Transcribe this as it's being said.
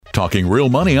Talking Real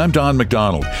Money, I'm Don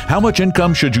McDonald. How much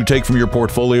income should you take from your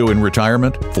portfolio in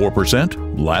retirement?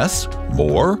 4%? Less?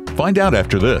 More? Find out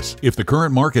after this. If the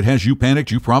current market has you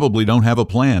panicked, you probably don't have a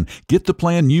plan. Get the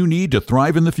plan you need to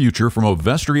thrive in the future from a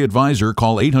Vestory advisor.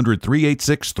 Call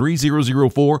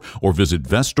 800-386-3004 or visit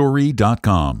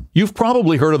Vestory.com. You've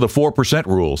probably heard of the 4%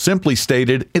 rule. Simply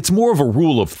stated, it's more of a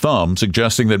rule of thumb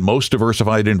suggesting that most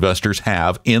diversified investors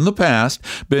have, in the past,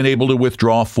 been able to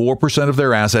withdraw 4% of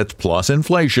their assets plus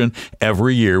inflation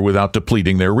every year without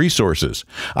depleting their resources.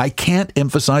 I can't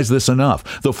emphasize this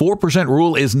enough. The 4%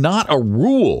 rule is not a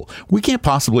rule. We can't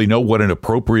possibly know what an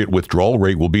appropriate withdrawal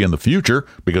rate will be in the future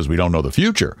because we don't know the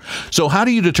future. So how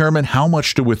do you determine how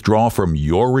much to withdraw from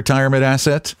your retirement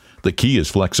assets? The key is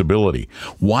flexibility.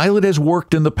 While it has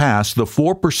worked in the past, the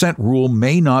 4% rule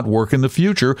may not work in the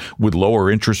future with lower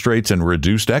interest rates and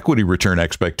reduced equity return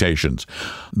expectations.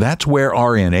 That's where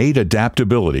our innate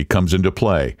adaptability comes into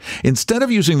play. Instead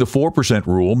of using the 4%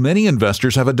 rule, many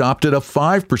investors have adopted a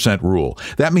 5% rule.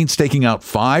 That means taking out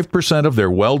 5% of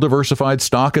their well-diversified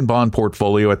stock and bond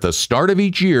portfolio at the start of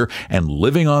each year and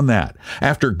living on that.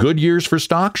 After good years for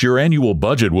stocks, your annual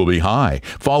budget will be high.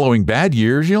 Following bad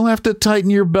years, you'll have to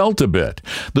tighten your belt a bit.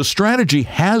 The strategy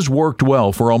has worked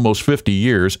well for almost 50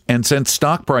 years, and since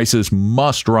stock prices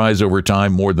must rise over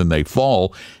time more than they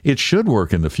fall, it should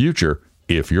work in the future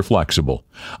if you're flexible.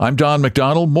 I'm Don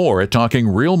McDonald. More at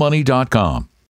TalkingRealMoney.com.